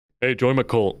Hey, join my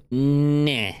cult.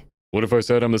 Nah. What if I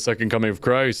said I'm the second coming of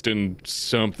Christ and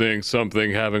something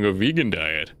having a vegan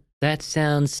diet? That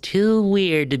sounds too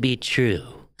weird to be true.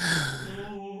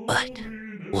 But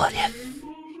what if?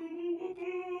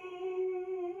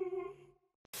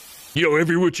 Yo,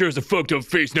 every wheelchair has a fucked up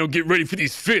face. Now get ready for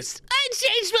these fists. I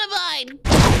changed my mind!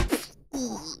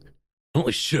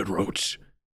 Holy shit, Roach.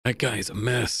 That guy is a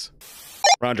mess.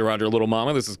 Roger, Roger, little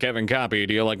mama. This is Kevin Copy.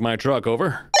 Do you like my truck?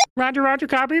 Over. Roger, Roger,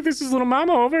 copy. This is Little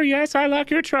Mama, over. Yes, I like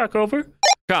your truck, over.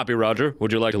 Copy, Roger.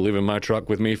 Would you like to live in my truck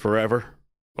with me forever?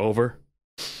 Over.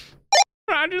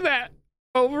 Roger that.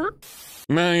 Over.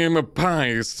 I am a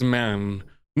pious man.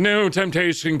 No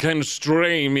temptation can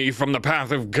stray me from the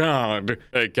path of God.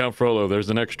 Hey, Count Frollo, there's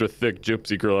an extra thick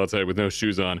gypsy girl outside with no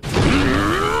shoes on.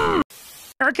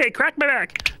 Okay, crack my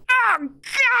back. Oh,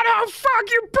 God, oh, fuck,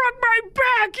 you broke my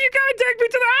back. You gotta take me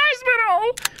to the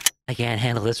hospital. I can't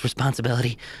handle this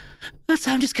responsibility,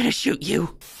 so I'm just gonna shoot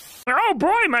you. Oh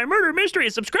boy, my murder mystery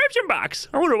subscription box.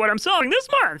 I wonder what I'm selling this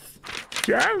month.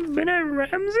 Gavin and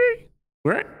Ramsey?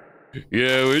 What?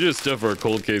 Yeah, we just stuff our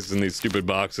cold cases in these stupid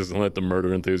boxes and let the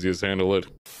murder enthusiasts handle it.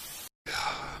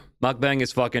 Mukbang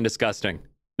is fucking disgusting.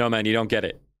 No, man, you don't get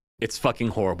it. It's fucking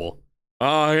horrible.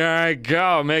 Oh, here I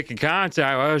go, making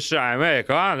contact. What should I make?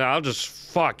 Oh, I'll just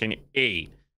fucking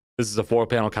eat. This is a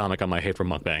 4-panel comic on my hate for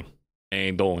mukbang. I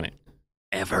ain't doing it.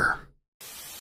 Ever.